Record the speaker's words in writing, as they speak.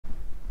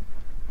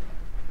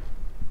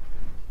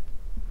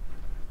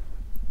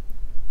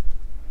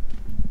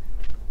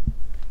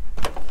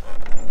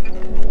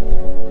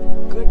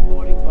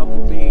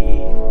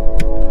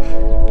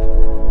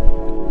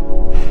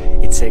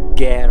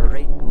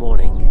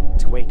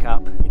wake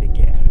up in a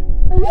gear.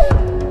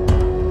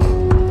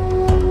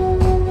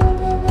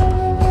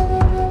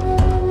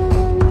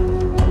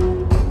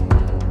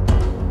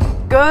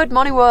 Good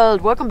morning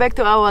world, welcome back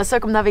to our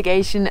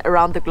circumnavigation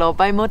around the globe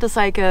by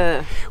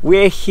motorcycle.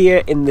 We're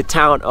here in the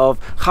town of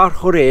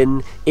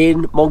Kharkhorin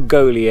in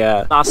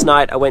Mongolia. Last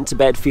night I went to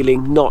bed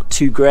feeling not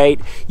too great.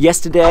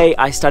 Yesterday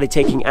I started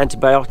taking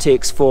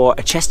antibiotics for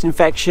a chest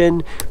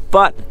infection,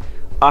 but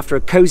after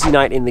a cozy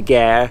night in the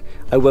gear,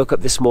 I woke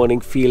up this morning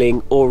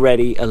feeling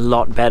already a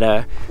lot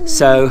better.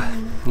 So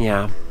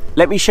yeah,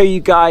 let me show you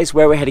guys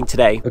where we're heading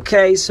today.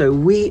 Okay, so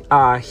we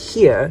are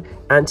here,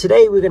 and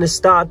today we're going to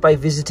start by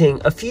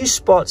visiting a few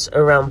spots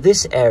around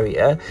this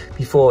area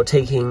before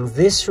taking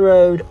this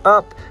road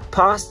up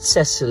past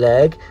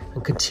Tsagaan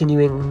and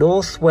continuing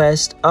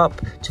northwest up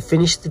to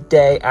finish the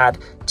day at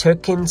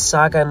Terkhiin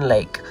Tsagaan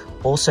Lake,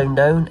 also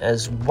known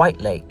as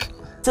White Lake.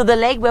 So the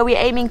lake where we're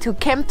aiming to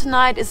camp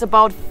tonight is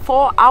about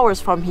 4 hours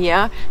from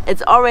here.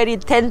 It's already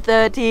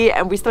 10:30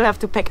 and we still have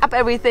to pack up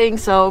everything,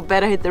 so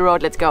better hit the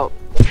road. Let's go.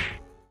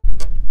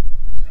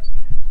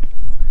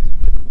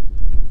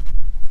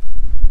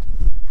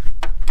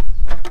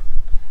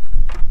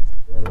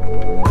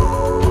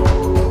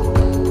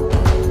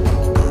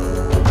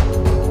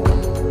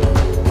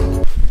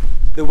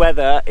 The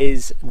weather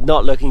is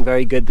not looking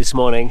very good this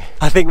morning.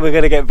 I think we're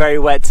gonna get very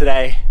wet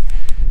today.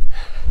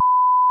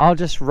 I'll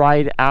just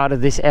ride out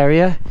of this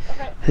area.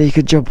 Okay. You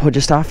could jump on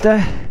just after.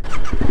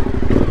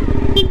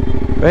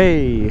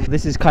 Hey,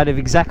 this is kind of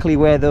exactly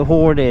where the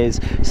horn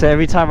is. So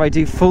every time I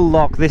do full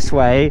lock this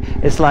way,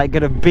 it's like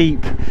gonna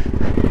beep.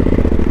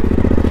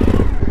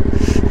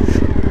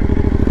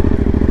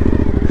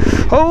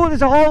 Oh,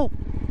 there's a hole!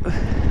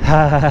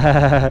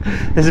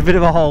 There's a bit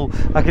of a hole.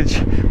 I can,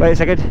 wait a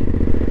second.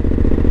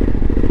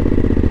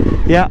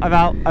 Yeah, I'm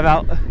out.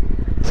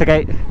 It's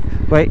okay,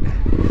 wait.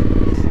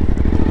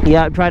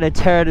 Yeah, I'm trying to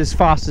turn as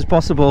fast as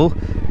possible.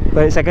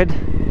 Wait a second.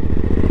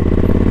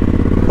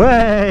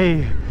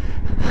 Way!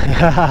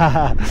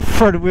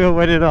 Front wheel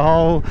went in a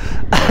hole.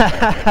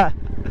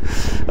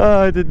 Oh,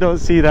 I did not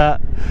see that.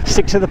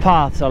 Stick to the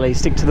paths, Ollie,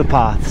 stick to the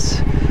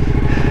paths.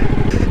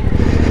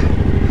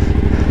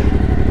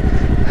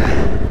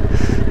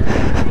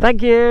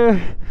 Thank you.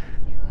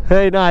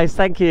 Very nice,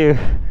 thank you.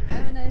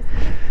 Have a nice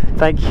day.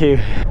 Thank you.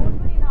 It was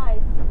really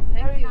nice.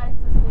 Very nice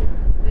to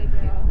sleep.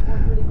 It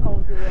was really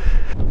cozy.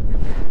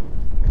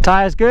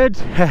 Tires good?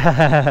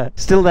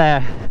 Still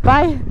there.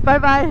 Bye, bye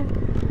bye.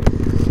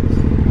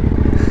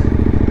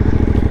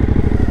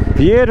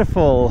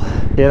 Beautiful.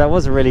 Yeah, that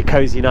was a really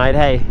cozy night,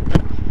 hey?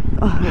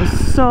 Oh, it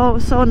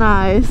was so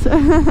nice.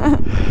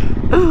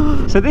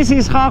 So this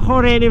is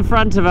Kharkhorin in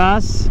front of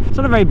us. It's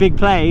not a very big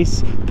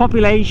place.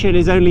 Population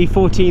is only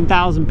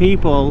 14,000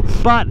 people,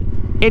 but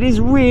it is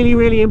really,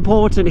 really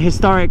important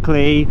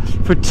historically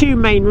for two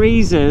main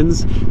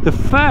reasons. The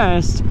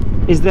first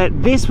is that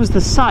this was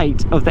the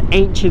site of the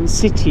ancient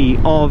city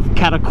of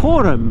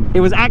Kharkhorin. It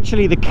was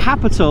actually the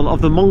capital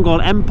of the Mongol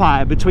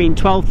Empire between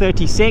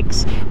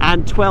 1236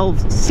 and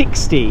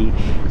 1260.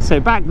 So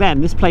back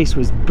then this place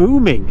was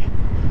booming.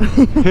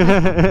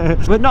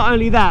 But not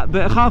only that,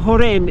 but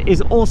Kharkhorin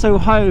is also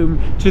home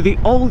to the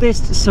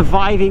oldest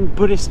surviving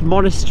Buddhist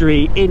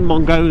monastery in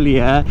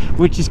Mongolia,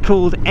 which is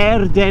called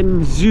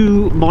Erden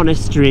Zu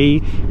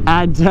Monastery,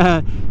 and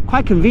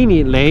quite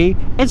conveniently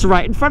it's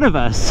right in front of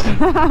us.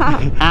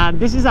 And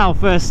this is our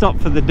first stop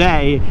for the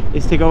day,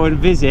 is to go and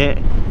visit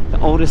the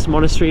oldest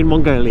monastery in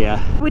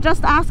Mongolia. We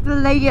just asked the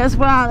lady as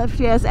well if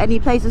she has any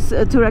places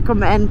to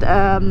recommend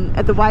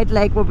at the White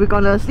Lake where we're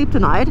gonna sleep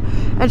tonight,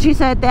 and she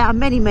said there are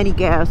many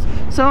gears,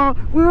 so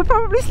we will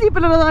probably sleep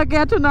in another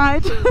gear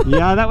tonight.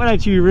 Yeah, that would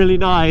actually be really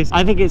nice.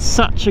 I think it's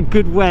such a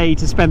good way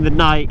to spend the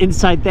night.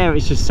 Inside there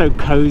it's just so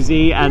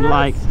cozy, and yes,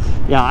 like,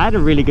 yeah, I had a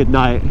really good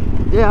night.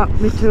 Yeah,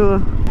 me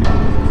too.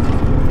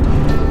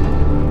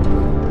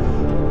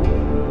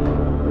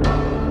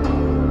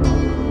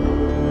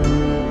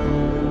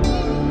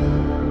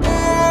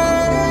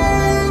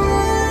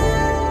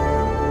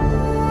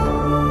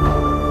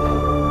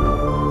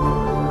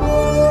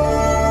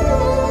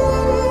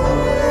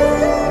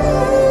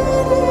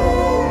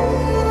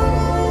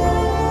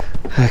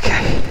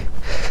 Okay,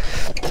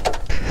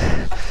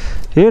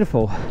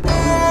 beautiful.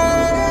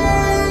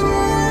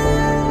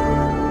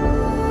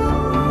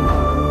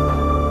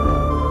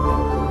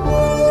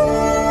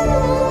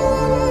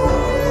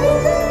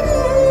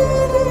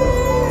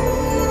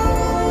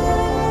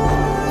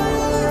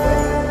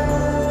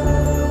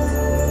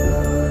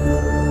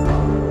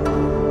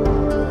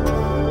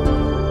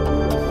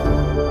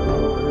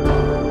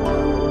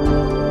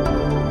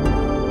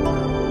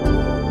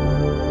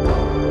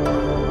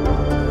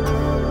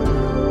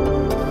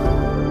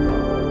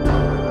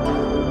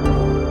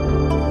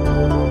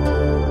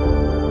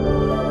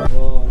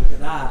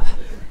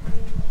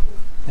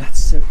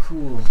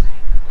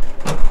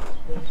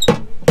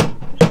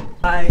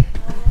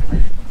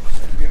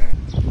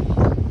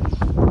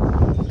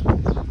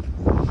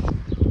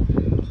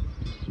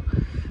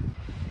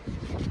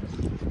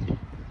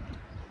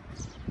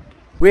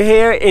 We're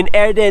here in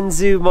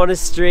Erdenzu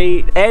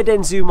Monastery.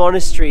 Erdenzu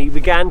Monastery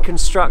began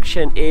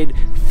construction in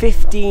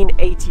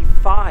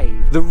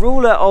 1585. The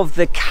ruler of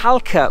the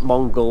Khalkha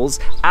Mongols,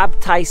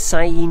 Abtai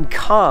Sayin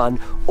Khan,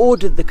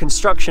 ordered the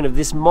construction of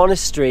this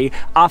monastery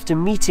after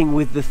meeting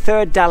with the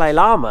third Dalai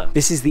Lama.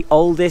 This is the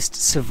oldest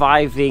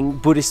surviving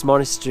Buddhist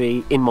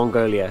monastery in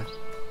Mongolia.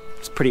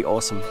 It's pretty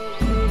awesome.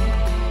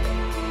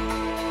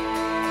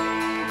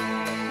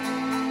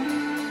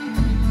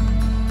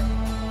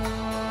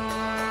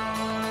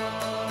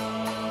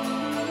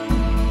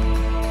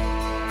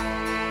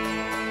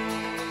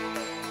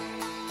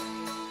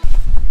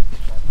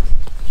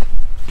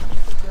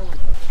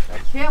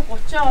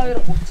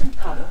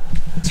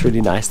 It's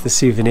really nice. The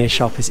souvenir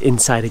shop is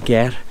inside a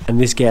ger,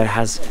 and this ger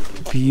has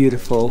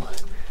beautiful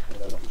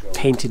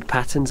painted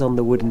patterns on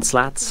the wooden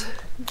slats.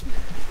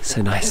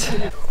 So nice.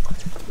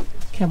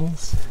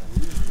 Camels.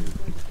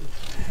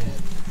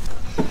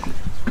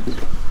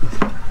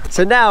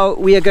 So now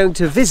we are going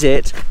to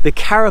visit the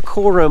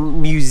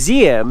Kharkhorin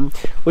Museum,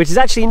 which is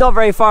actually not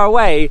very far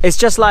away. It's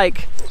just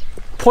like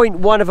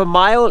 0.1 of a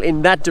mile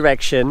in that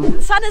direction.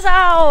 The sun is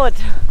out!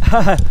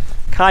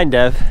 Kind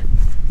of.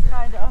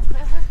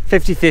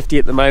 50-50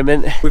 at the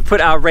moment. We've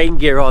put our rain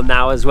gear on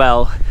now as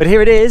well. But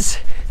here it is,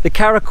 the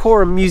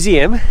Kharkhorin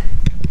Museum.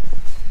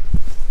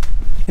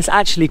 It's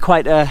actually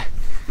quite a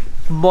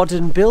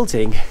modern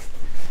building.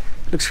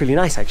 Looks really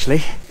nice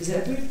actually. Is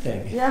it a food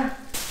thing? Yeah.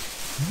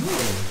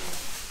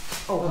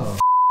 Oh.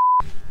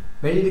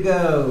 Ready to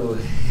go.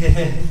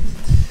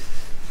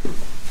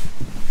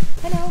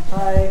 Hello.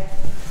 Hi.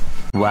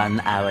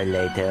 1 hour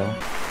later.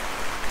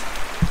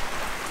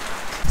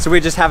 So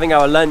we're just having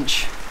our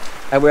lunch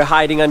and we're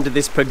hiding under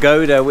this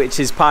pagoda, which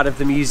is part of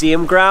the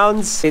museum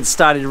grounds. It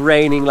started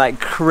raining like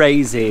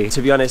crazy.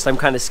 To be honest, I'm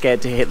kind of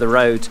scared to hit the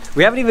road.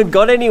 We haven't even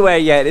got anywhere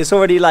yet. It's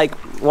already like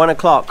 1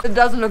 o'clock. It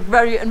doesn't look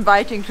very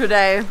inviting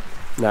today.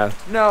 No.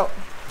 No.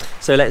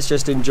 So let's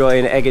just enjoy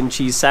an egg and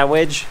cheese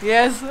sandwich.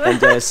 Yes.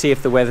 And see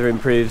if the weather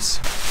improves.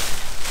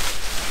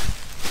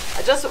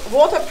 I just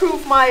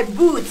waterproof my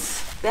boots.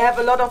 They have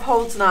a lot of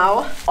holes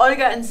now.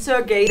 Olga and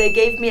Sergey, they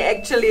gave me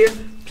actually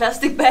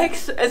plastic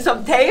bags and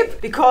some tape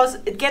because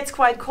it gets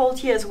quite cold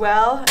here as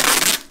well.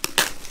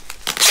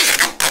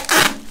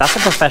 That's a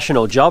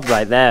professional job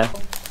right there.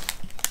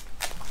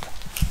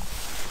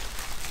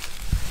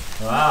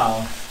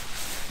 Wow.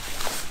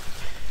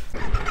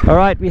 All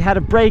right, we had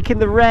a break in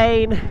the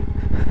rain.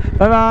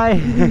 Bye-bye.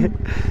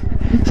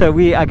 So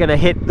we are gonna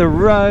hit the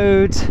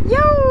road. Yo!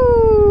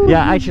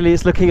 Yeah, actually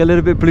it's looking a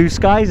little bit blue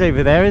skies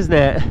over there, isn't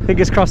it?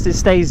 Fingers crossed it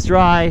stays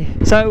dry.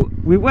 So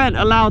we weren't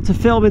allowed to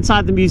film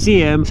inside the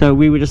museum, so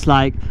we were just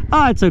like,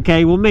 oh, it's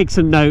okay, we'll make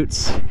some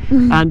notes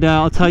and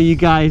I'll tell you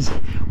guys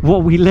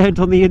what we learned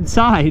on the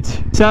inside.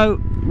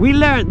 So we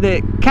learned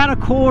that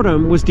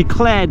Kharkhorin was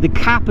declared the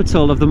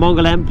capital of the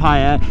Mongol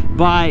Empire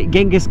by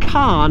Genghis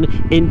Khan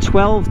in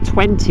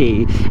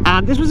 1220,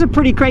 and this was a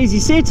pretty crazy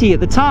city at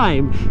the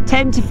time.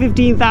 10 to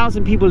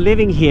 15,000 people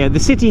living here. The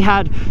city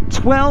had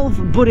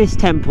 12 Buddhist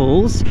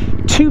temples,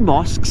 2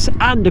 mosques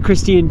and a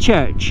Christian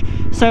church.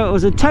 So it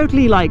was a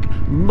totally like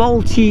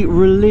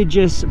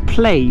multi-religious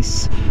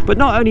place, but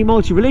not only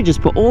multi-religious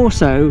but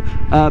also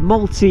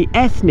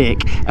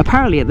multi-ethnic.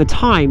 Apparently at the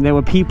time there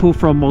were people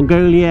from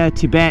Mongolia,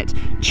 Tibet,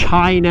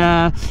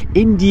 China,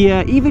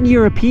 India, even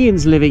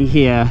Europeans living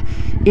here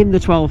in the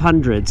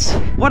 1200s.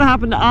 What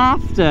happened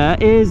after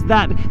is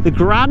that the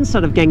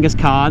grandson of Genghis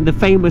Khan, the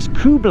famous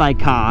Kublai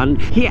Khan,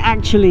 he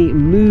actually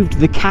moved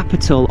the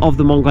capital of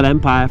the Mongol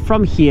Empire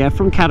from here,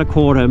 from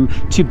Kharkhorin,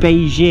 to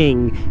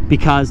Beijing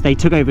because they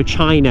took over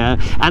China,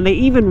 and they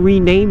even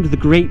renamed the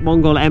Great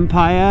Mongol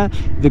Empire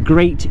the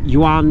Great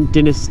Yuan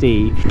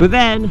Dynasty. But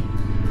then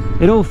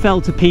it all fell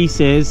to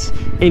pieces.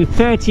 In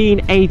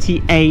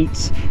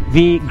 1388,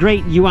 the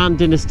Great Yuan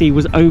Dynasty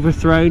was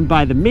overthrown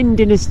by the Ming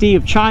Dynasty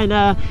of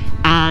China,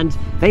 and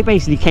they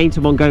basically came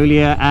to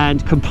Mongolia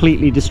and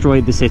completely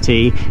destroyed the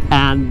city,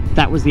 and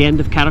that was the end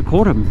of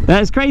Kharkhorin.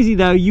 That's crazy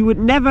though. You would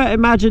never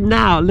imagine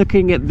now,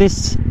 looking at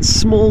this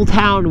small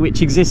town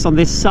which exists on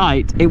this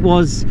site, it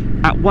was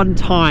at one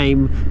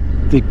time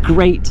the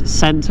great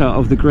center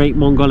of the Great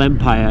Mongol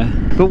Empire.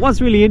 But what's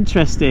really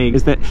interesting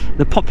is that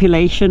the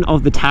population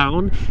of the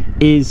town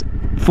is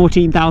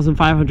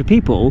 14,500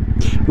 people,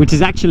 which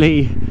is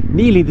actually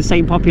nearly the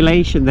same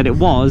population that it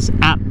was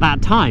at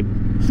that time.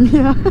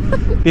 Yeah.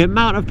 The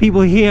amount of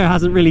people here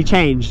hasn't really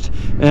changed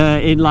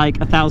in like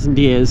 1,000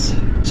 years.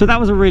 So that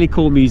was a really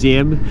cool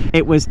museum.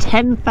 It was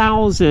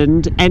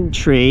 10,000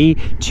 entry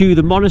to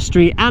the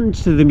monastery and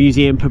to the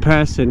museum per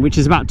person, which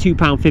is about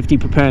 £2.50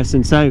 per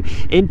person. So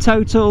in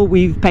total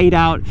we've paid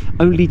out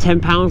only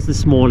 £10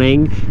 this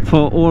morning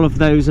for all of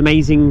those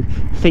amazing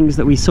things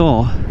that we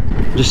saw.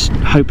 Just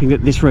hoping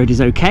that this road is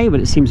okay, but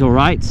it seems all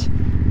right.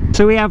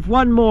 So we have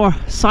one more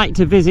site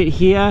to visit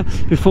here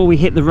before we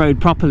hit the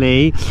road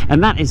properly,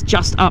 and that is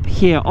just up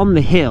here on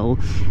the hill,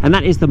 and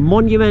that is the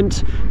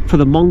monument for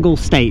the Mongol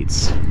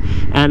states.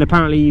 And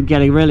apparently you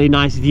get a really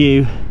nice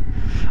view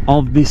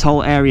of this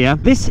whole area.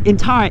 This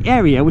entire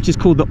area, which is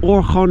called the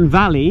Orkhon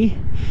Valley,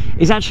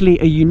 is actually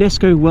a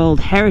UNESCO World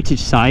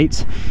Heritage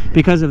Site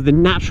because of the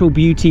natural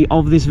beauty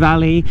of this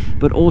valley,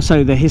 but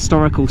also the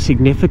historical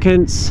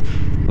significance.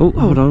 Oh,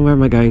 hold on, where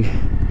am I going?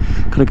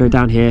 Gotta go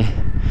down here.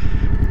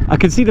 I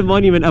can see the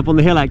monument up on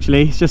the hill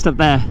actually, it's just up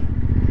there.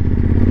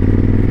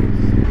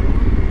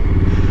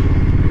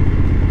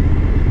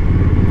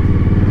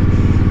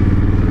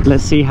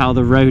 Let's see how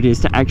the road is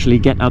to actually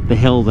get up the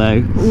hill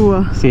though.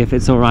 Ooh. See if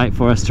it's all right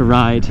for us to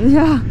ride.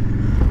 Yeah.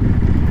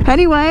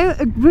 Anyway,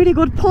 a really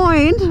good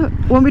point.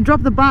 When we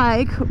drop the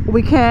bike,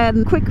 we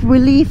can quick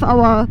relieve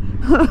our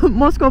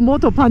Moscow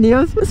motor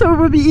panniers, so it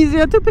will be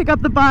easier to pick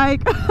up the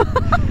bike.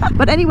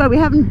 But anyway, we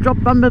haven't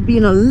dropped Bumblebee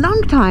in a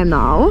long time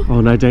now.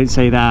 Oh no, don't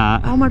say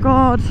that. Oh my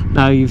god.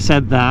 Now you've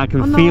said that, I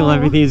can feel no.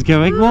 everything's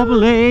going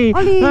wobbly.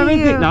 Ollie.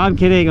 Everything. No, I'm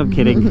kidding, I'm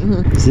kidding.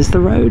 Is this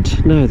the road?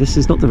 No, this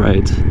is not the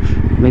road.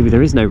 Maybe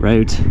there is no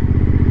road.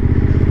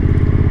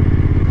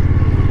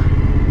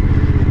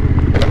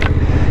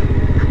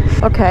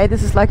 Okay,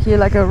 this is like here,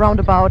 like a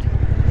roundabout.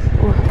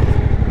 Ooh.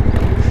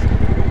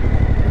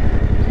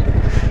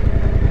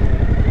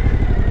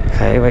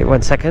 Okay, wait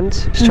 1 second.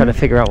 Just trying to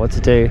figure out what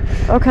to do.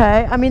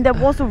 Okay, I mean there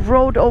was a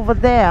road over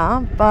there,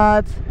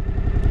 but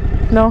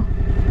no.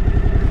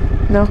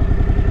 No.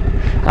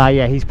 Ah,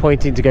 yeah, he's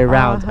pointing to go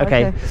round.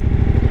 Okay.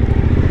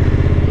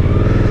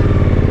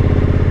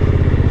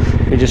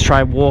 Let me just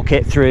try and walk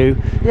it through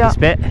this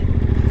bit.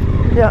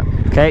 Yeah.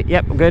 Okay,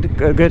 yep, I'm good,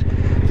 good, good.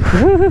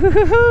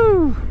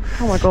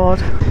 Oh my god.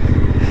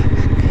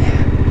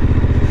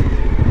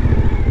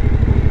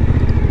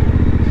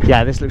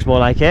 Yeah, this looks more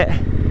like it.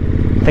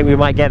 I think we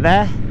might get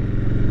there.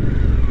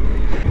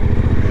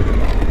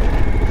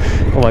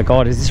 Oh my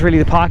god, is this really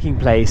the parking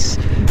place?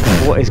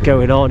 What is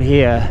going on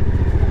here?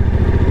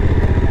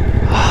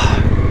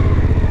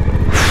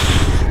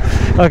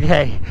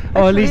 Okay.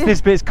 Oh, at least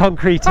this bit's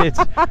concreted.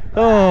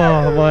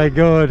 Oh my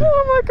god.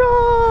 Oh my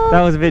god.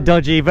 That was a bit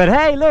dodgy, but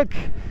hey, look.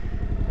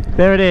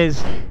 There it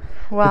is.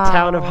 Wow. The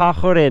town of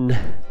Kharkhorin.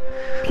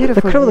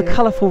 Beautiful. Look at all the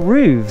colourful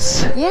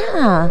roofs.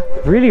 Yeah.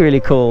 Really, really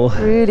cool.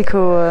 Really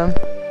cool.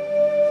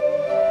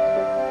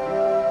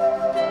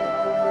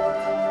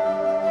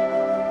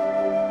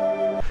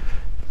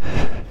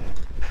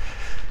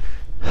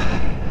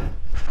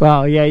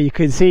 Well, yeah, you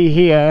can see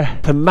here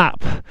the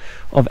map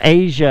of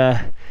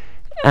Asia,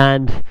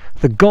 and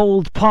the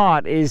gold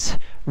part is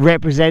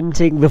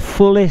representing the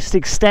fullest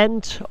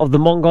extent of the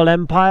Mongol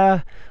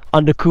Empire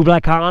under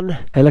Kublai Khan.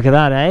 Hey, look at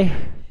that, eh?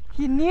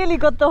 He nearly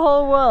got the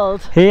whole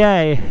world.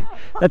 Yay!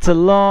 That's a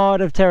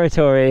lot of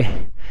territory.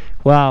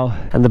 Wow.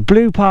 And the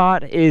blue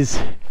part is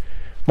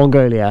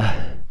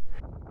Mongolia.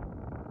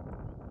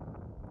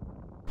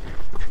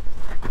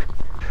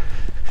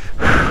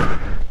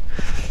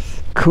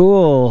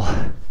 Cool.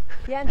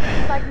 Yeah, and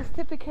it's like this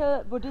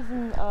typical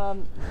Buddhism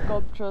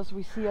sculptures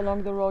we see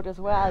along the road as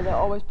well. They're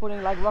always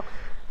putting like rocks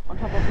on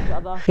top of each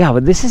other. Yeah,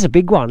 but this is a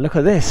big one. Look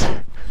at this.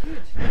 Huge.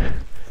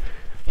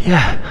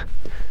 Yeah.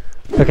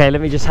 Okay,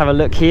 let me just have a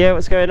look here.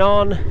 What's going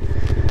on?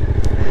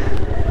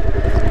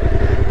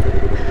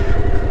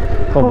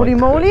 Oh, holy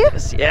moly!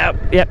 Yep.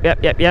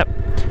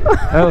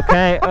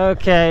 Okay,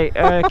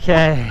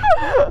 okay.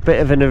 Bit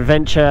of an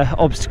adventure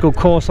obstacle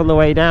course on the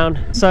way down.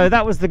 So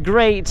that was the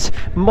great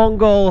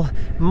Mongol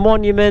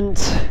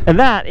monument, and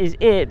that is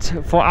it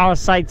for our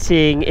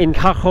sightseeing in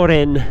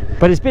Kharkhorin.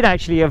 But it's been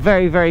actually a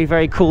very, very,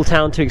 very cool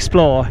town to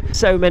explore.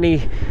 So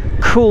many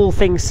cool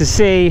things to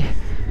see.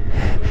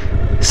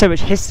 So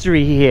much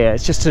history here.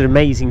 It's just an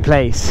amazing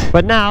place.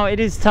 But now it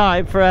is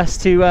time for us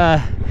to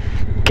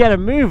get a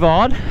move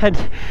on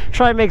and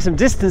try and make some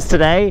distance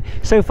today.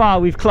 So far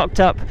we've clocked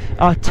up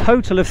a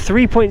total of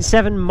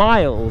 3.7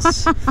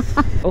 miles.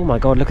 Oh my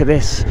god, look at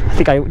this. I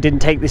think I didn't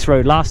take this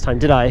road last time,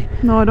 did I?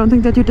 No, I don't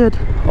think that you did.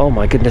 Oh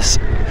my goodness.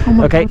 Oh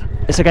my okay, god.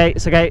 it's okay,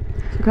 it's okay.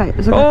 It's okay,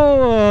 it's okay.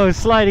 Oh,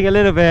 sliding a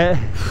little bit.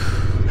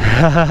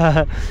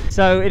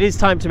 So it is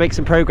time to make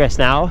some progress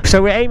now.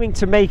 So we're aiming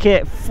to make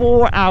it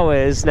 4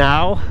 hours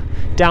now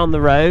down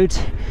the road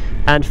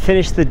and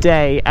finish the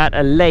day at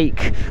a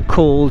lake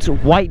called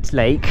White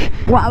Lake.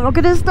 Wow, look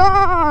at this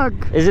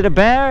dog! Is it a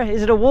bear?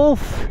 Is it a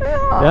wolf?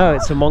 Yeah. No,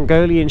 it's a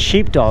Mongolian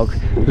sheepdog.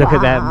 Look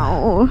at them.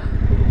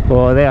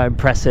 Oh, they are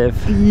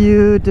impressive.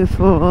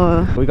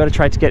 Beautiful. We got to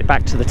try to get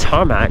back to the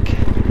tarmac.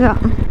 Yeah.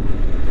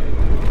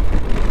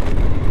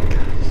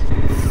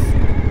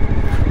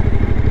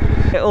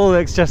 It all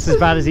looks just as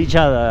bad as each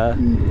other.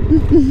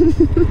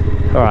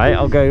 All right,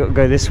 I'll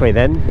go this way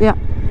then. Yeah.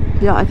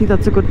 Yeah, I think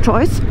that's a good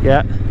choice.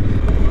 Yeah.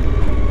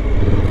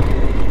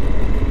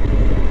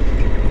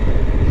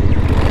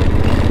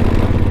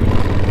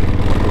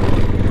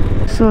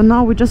 So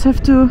now we just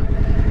have to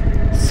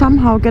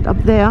somehow get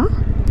up there.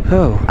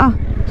 Oh. Ah,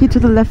 here to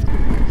the left.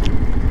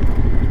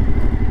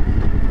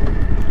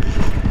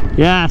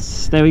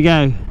 Yes, there we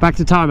go. Back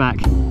to tarmac.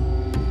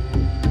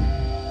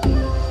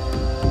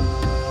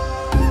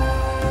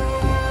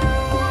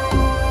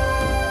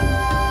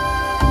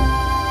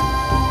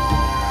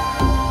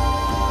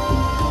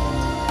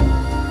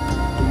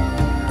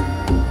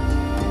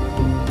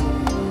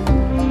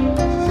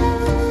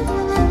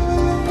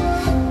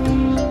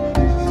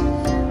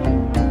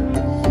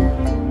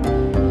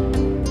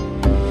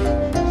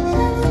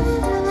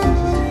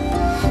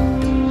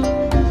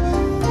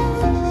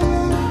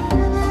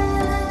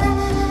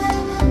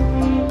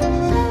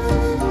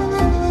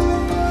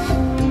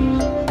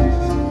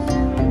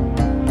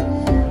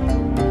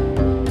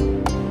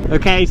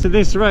 Okay, so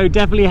this road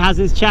definitely has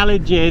its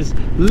challenges.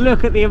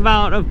 Look at the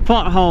amount of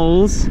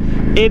potholes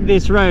in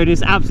this road.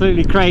 It's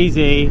absolutely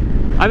crazy.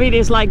 I mean,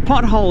 it's like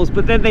potholes,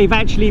 but then they've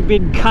actually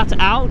been cut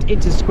out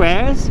into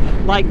squares,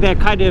 like they're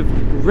kind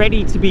of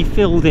ready to be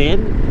filled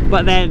in,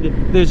 but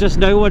then there's just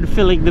no one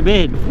filling them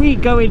in. If we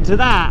go into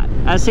that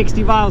at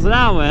 60 miles an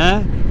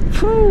hour,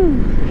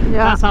 whew,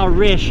 Yeah. that's our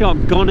rear shock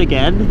gone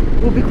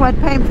again. Will be quite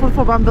painful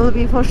for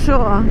Bumblebee for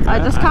sure. I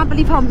just can't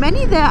believe how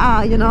many there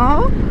are, you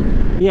know?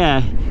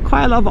 Yeah,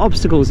 quite a lot of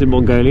obstacles in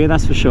Mongolia,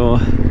 that's for sure.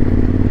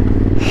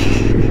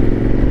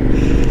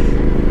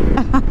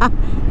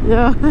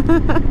 Yeah.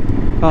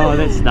 Oh,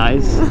 that's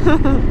nice.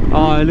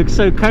 Oh, it looks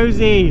so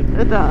cozy.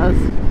 It does.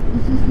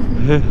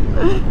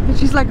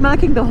 She's like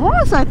milking the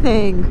horse, I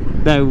think.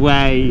 No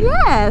way.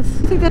 Yes,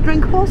 I think they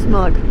drink horse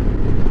milk.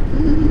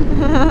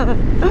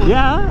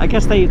 Yeah, I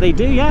guess they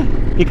do, yeah.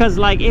 Because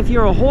like if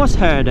you're a horse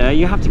herder,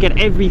 you have to get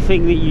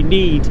everything that you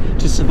need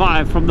to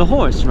survive from the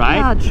horse, right?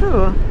 Yeah,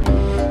 true.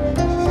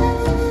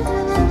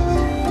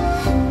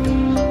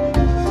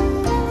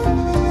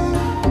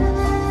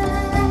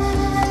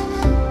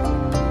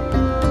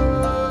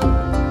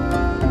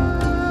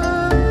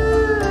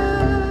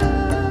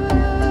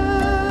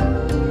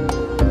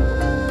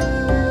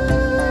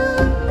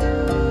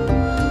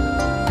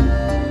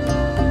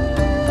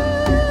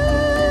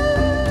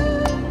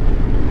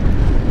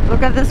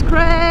 Look at this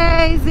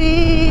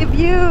crazy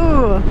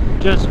view.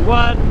 Just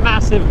one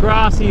massive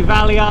grassy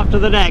valley after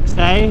the next,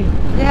 eh?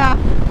 Yeah.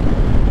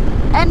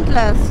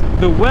 Endless.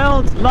 The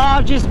world's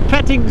largest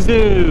petting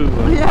zoo.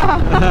 Yeah.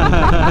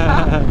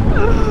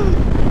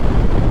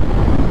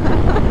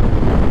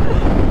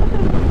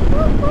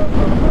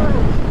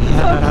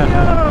 So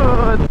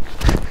cute.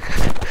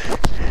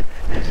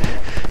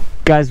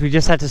 Guys, we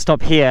just had to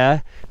stop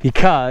here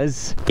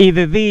because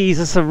either these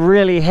are some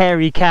really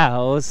hairy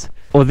cows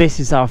or this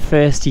is our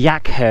first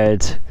yak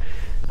herd.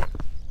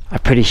 I'm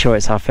pretty sure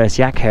it's our first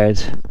yak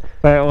herd.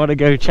 But I want to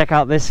go check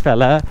out this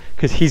fella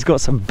because he's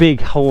got some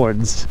big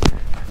horns.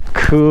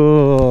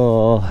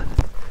 Cool.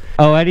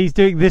 Oh, and he's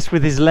doing this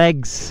with his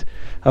legs.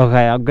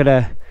 Okay, I'm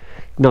gonna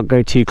not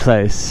go too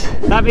close.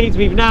 That means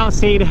we've now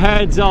seen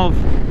herds of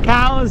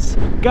cows,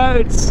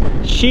 goats,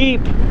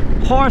 sheep,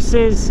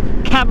 horses,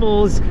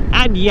 camels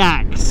and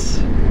yaks.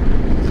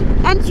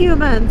 And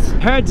humans.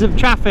 Herds of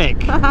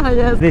traffic.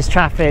 Yes. This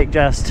traffic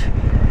just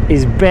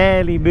is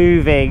barely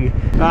moving.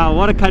 Wow,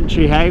 what a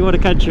country, hey? What a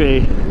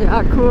country.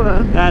 Yeah, cool.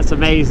 That's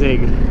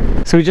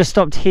amazing. So we just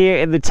stopped here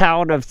in the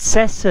town of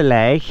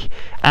Terkhiin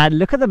and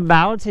look at the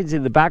mountains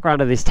in the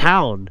background of this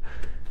town.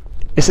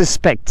 It's a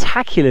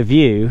spectacular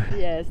view.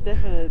 Yes,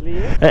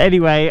 definitely.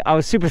 Anyway, I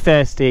was super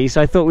thirsty,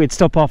 so I thought we'd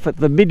stop off at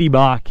the mini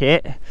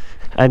market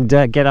and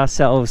get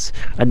ourselves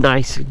a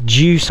nice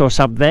juice or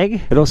something.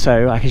 And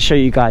also I can show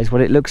you guys what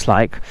it looks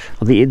like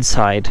on the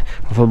inside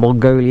of a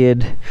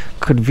Mongolian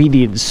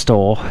convenience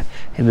store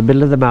in the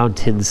middle of the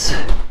mountains.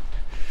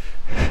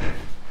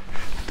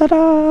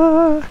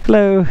 Ta-da!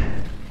 Hello.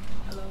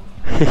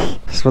 Hello.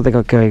 That's what they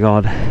got going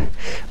on.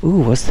 Ooh,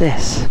 what's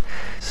this?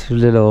 Some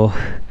little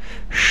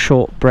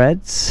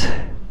shortbreads.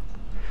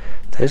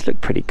 Those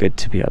look pretty good,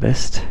 to be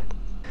honest.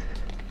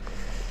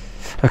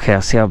 Okay,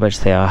 I'll see how much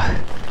they are.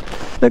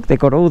 Look, they've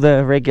got all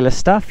the regular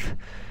stuff.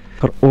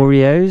 Got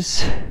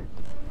Oreos.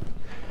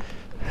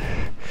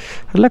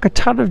 And look, a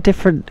ton of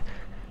different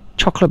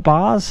chocolate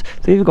bars.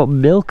 They've even got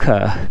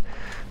Milka.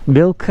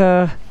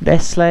 Milka,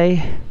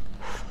 Nestle,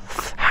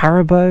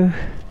 Haribo.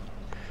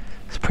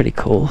 It's pretty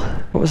cool.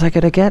 What was I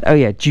gonna get? Oh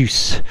yeah,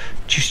 juice.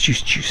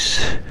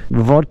 Juice.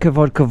 Vodka,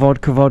 vodka,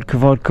 vodka, vodka,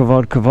 vodka,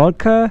 vodka,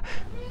 vodka.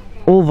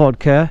 All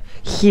vodka.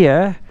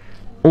 Here,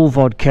 all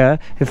vodka.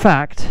 In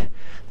fact,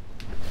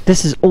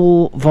 this is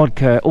all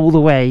vodka all the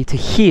way to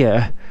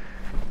here.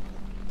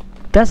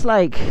 That's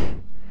like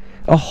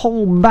a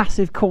whole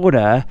massive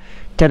corner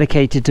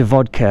dedicated to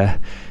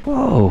vodka.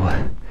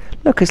 Whoa,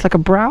 look, it's like a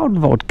brown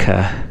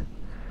vodka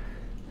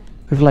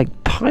with like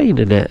pine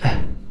in it.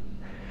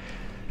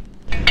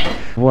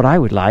 What I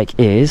would like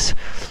is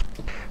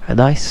a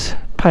nice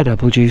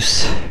pineapple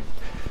juice.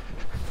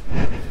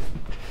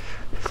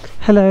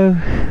 Hello.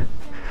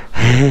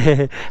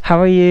 How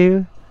are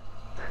you?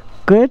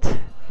 Good?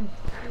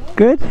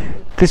 Good?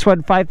 This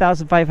one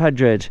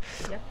 5,500.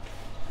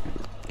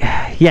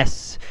 Yeah.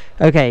 Yes.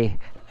 Okay.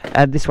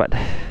 And this one.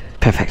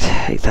 Perfect.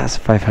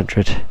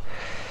 8,500.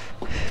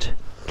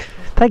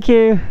 Thank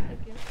you.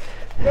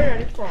 Where are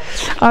you from?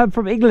 I'm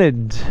from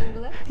England.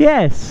 England?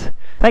 Yes.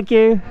 Thank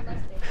you.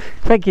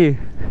 Thank you.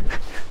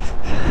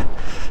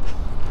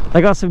 I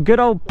got some good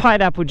old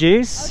pineapple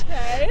juice.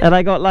 Okay. And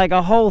I got like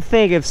a whole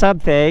thing of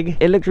something.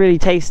 It looked really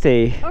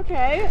tasty.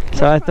 Okay.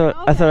 So I thought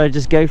I'd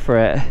just go for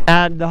it.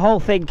 And the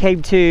whole thing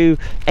came to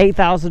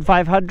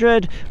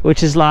 8,500,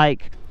 which is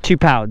like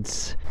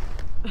 £2.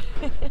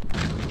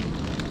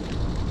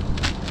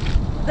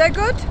 They're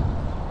good.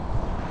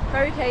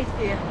 Very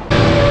tasty.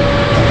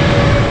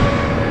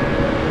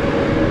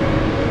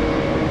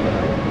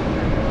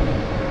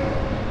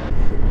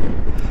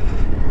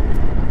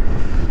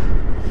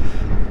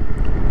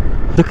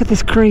 Look at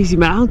this crazy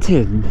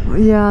mountain.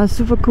 Yeah,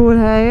 super cool,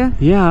 hey?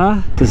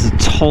 Yeah, there's a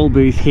toll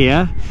booth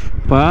here,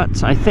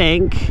 but I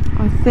think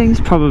it's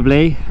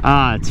probably...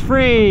 Ah, it's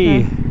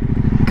free! Okay.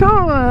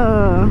 Cool!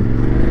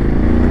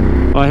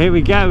 Oh, here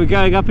we go. We're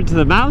going up into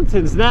the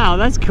mountains now.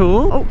 That's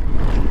cool. Oh,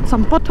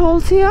 some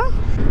potholes here.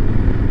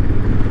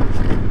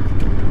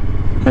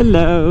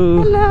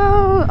 Hello.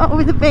 Hello. Oh,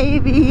 with a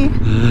baby.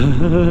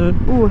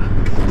 Ooh,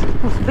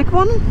 that's a big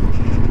one.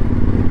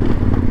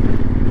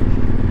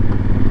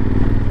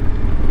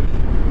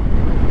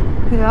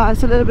 Yeah,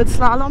 it's a little bit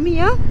slalom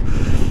here.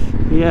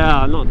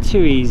 Yeah, not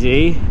too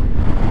easy.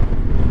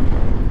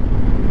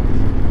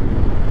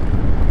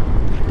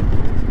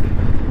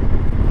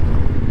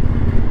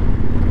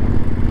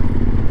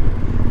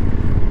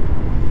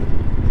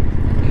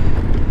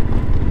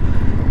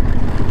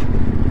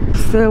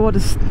 Still, what a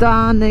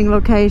stunning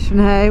location,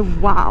 hey?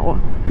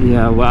 Wow.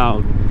 Yeah,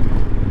 wow.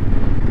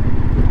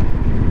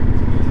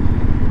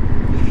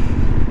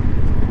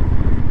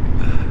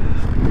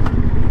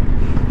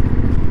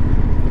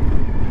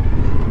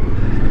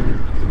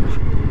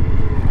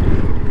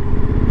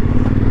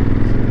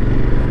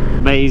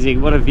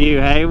 Amazing, what a view,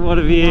 hey? What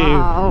a view.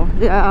 Wow,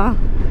 yeah.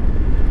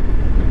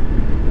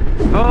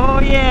 Oh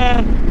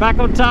yeah, back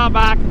on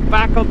tarmac,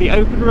 back on the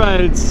open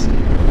roads.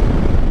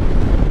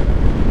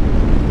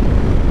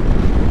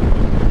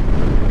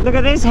 Look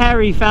at this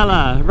hairy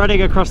fella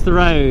running across the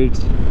road.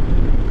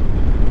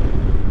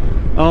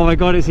 Oh my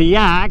god, it's a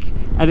yak,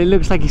 and it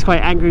looks like he's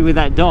quite angry with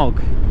that dog.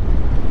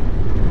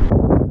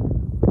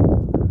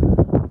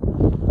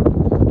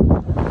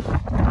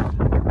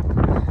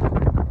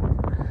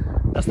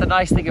 That's the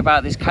nice thing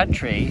about this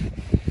country.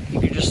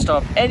 You can just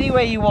stop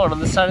anywhere you want on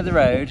the side of the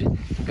road,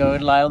 go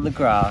and lie on the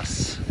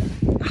grass.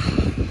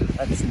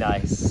 That's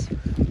nice.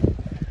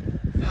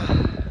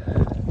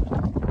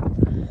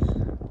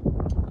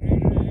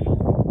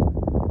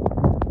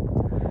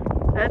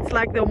 That's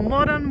like the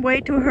modern way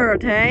to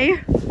herd,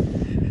 hey?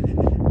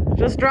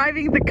 Just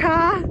driving the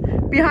car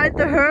behind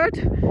the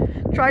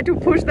herd, try to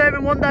push them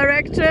in one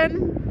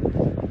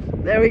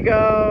direction. There we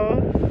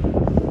go.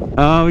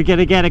 Oh, we're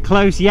gonna get a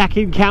close yak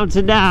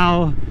encounter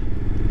now.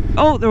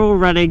 Oh, they're all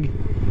running.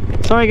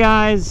 Sorry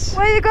guys.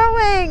 Where are you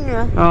going?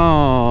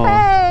 Oh.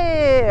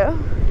 Hey!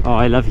 Oh,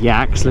 I love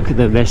yaks. Look at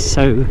them. They're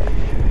so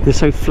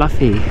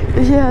fluffy.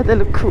 Yeah, they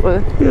look cool.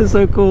 They're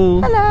so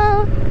cool.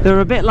 Hello. They're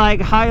a bit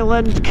like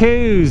Highland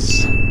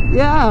coos.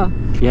 Yeah.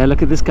 Yeah,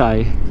 look at this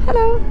guy.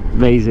 Hello.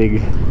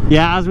 Amazing.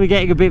 Yeah, as we're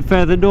getting a bit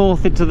further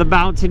north into the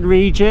mountain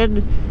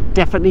region,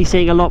 definitely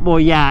seeing a lot more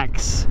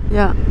yaks.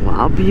 Yeah.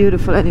 Wow,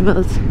 beautiful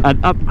animals.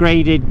 An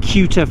upgraded,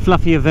 cuter,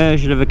 fluffier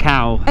version of a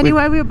cow.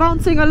 Anyway, we're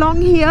bouncing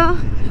along here.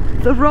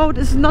 The road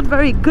is not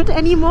very good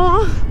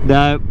anymore.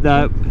 No.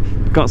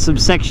 Got some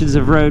sections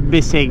of road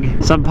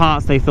missing. Some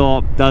parts they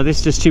thought, no, this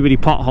is just too many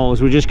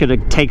potholes. We're just going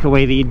to take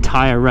away the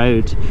entire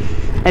road.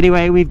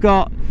 Anyway, we've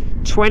got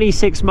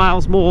 26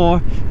 miles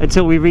more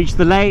until we reach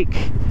the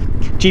lake.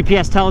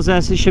 GPS tells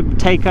us it should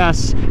take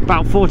us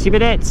about 40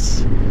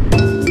 minutes.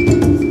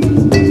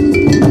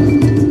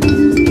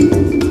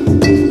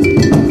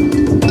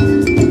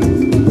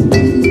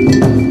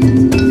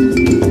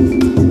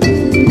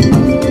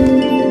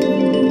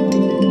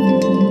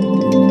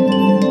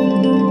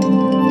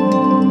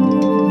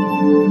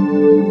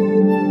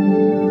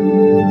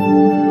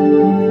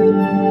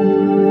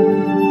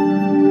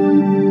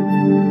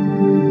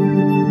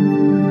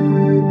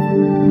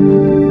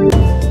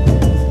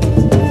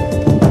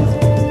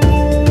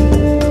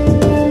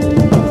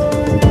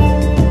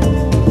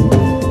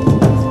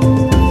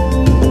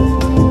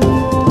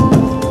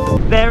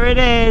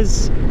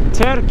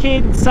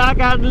 Terkhiin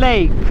Tsagaan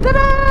Lake.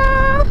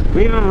 Ta-da!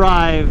 We've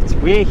arrived,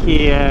 we're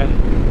here.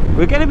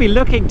 We're going to be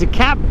looking to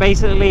camp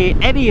basically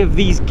any of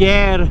these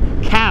Ger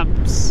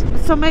camps.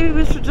 So maybe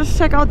we should just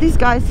check out these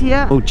guys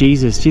here. Oh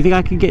Jesus, do you think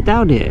I can get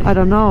down here? I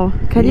don't know.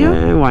 Can you?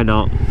 Yeah, why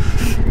not?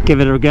 Give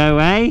it a go,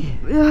 eh?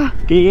 Yeah.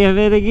 Give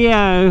it a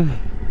go.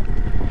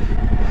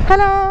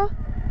 Hello.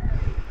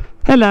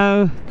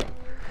 Hello.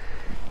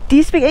 Do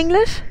you speak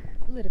English?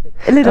 A little bit.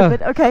 A little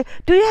bit, okay.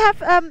 Do you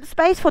have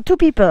space for 2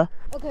 people?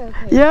 Okay.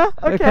 Yeah?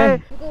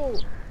 Okay. Go,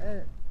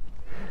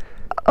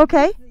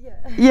 Okay.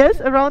 yeah. Yes,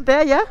 around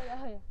there, yeah?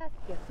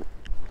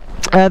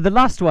 The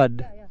last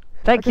one.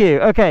 Thank you.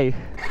 Okay.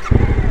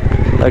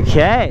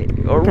 Okay.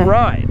 All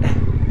right.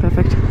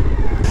 Perfect.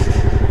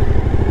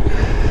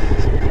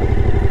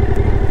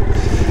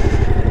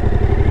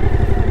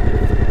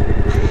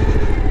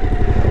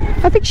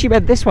 I think she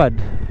meant this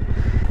one.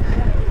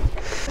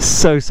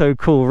 So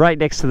cool. Right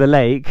next to the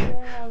lake.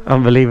 Yeah.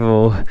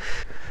 Unbelievable.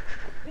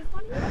 This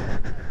one here?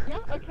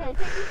 Yeah, okay. Thank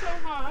you so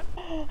much.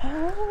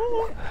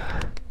 Oh,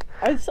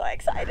 I'm so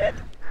excited.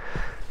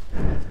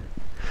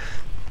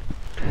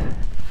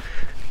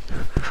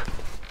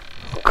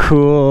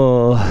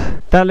 Cool.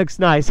 That looks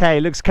nice. Hey,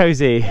 looks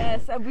cozy.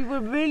 Yes, and we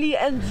will really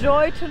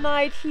enjoy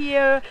tonight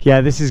here.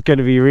 Yeah, this is going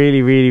to be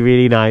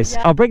really nice.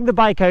 Yeah. I'll bring the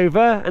bike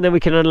over and then we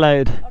can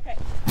unload. Okay.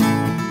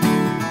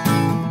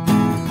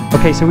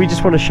 Okay, so we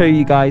just want to show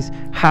you guys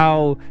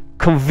how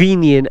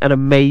convenient and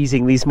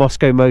amazing these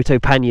Moscow Moto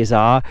panniers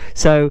are.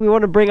 So we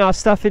want to bring our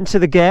stuff into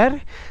the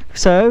ger,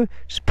 so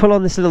just pull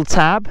on this little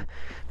tab,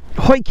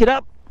 hoik it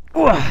up.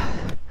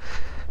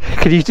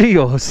 Can you do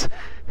yours?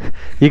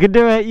 You can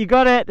do it, you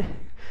got it.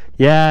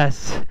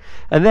 Yes.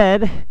 And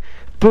then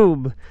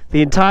boom,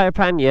 the entire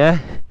pannier,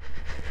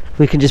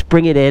 we can just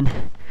bring it in.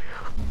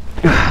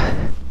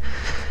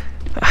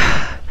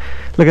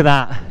 Look at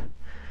that.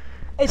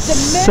 It's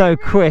so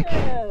quick.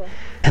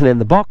 And then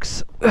the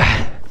box.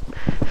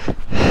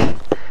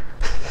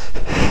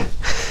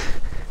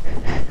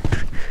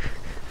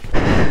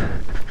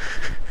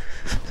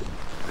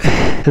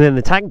 And then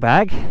the tank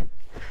bag.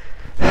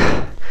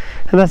 And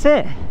that's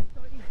it.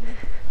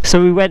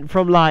 So we went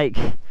from like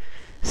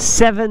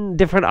 7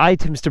 different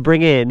items to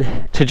bring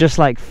in to just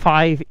like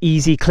 5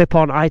 easy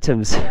clip-on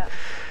items. Yeah.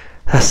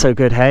 That's so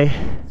good, hey?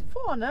 It's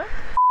 4, no?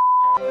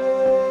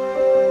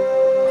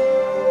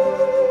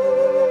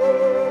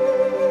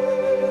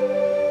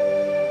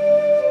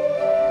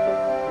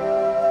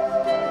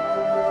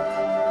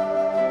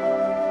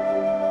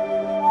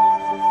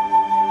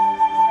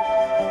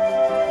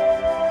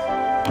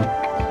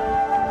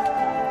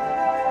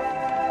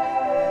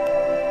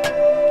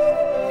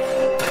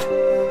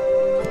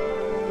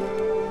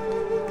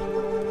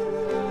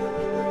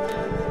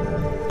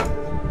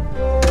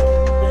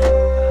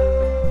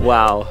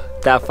 Wow,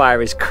 that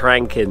fire is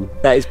cranking.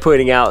 That is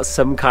putting out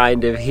some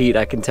kind of heat,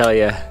 I can tell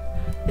you.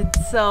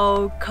 It's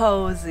so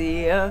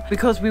cozy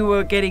because we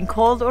were getting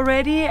cold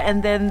already,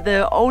 and then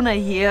the owner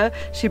here,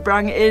 she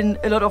brought in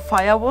a lot of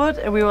firewood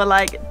and we were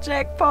like,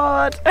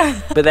 jackpot.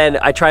 But then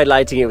I tried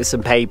lighting it with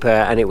some paper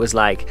and it was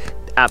like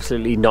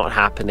absolutely not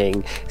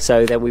happening.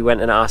 So then we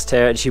went and asked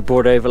her, and she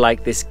brought over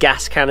like this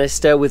gas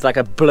canister with like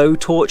a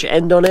blowtorch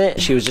end on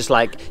it. She was just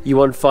like,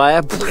 you on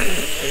fire?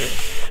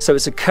 So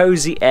it's a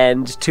cozy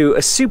end to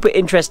a super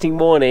interesting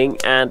morning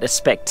and a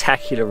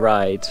spectacular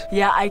ride.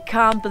 Yeah, I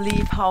can't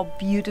believe how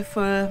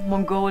beautiful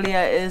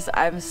Mongolia is.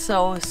 I'm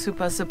so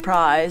super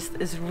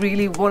surprised. It's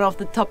really one of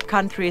the top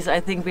countries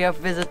I think we have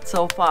visited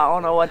so far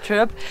on our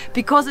trip,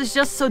 because it's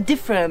just so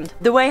different.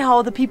 The way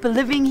how the people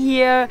living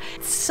here,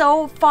 it's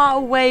so far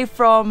away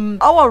from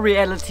our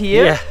reality,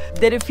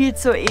 that it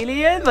feels so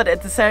alien, but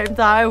at the same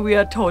time we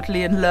are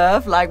totally in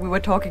love. Like we were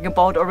talking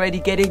about already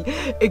getting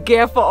a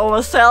gear for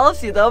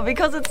ourselves, you know,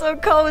 because it's so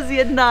cozy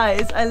and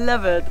nice. I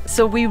love it.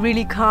 So we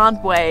really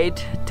can't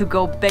wait to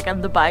go back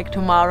on the bike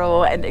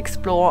tomorrow and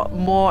explore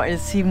more and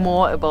see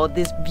more about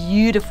this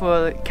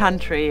beautiful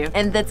country.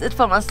 And that's it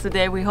from us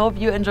today. We hope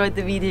you enjoyed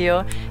the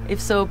video. If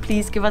so,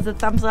 please give us a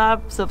thumbs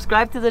up,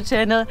 subscribe to the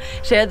channel,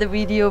 share the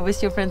video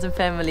with your friends and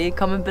family,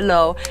 comment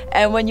below.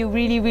 And when you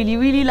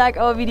really like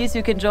our videos,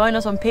 you can join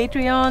us on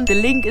Patreon.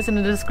 The link is in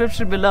the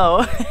description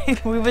below.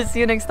 We will see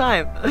you next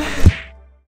time.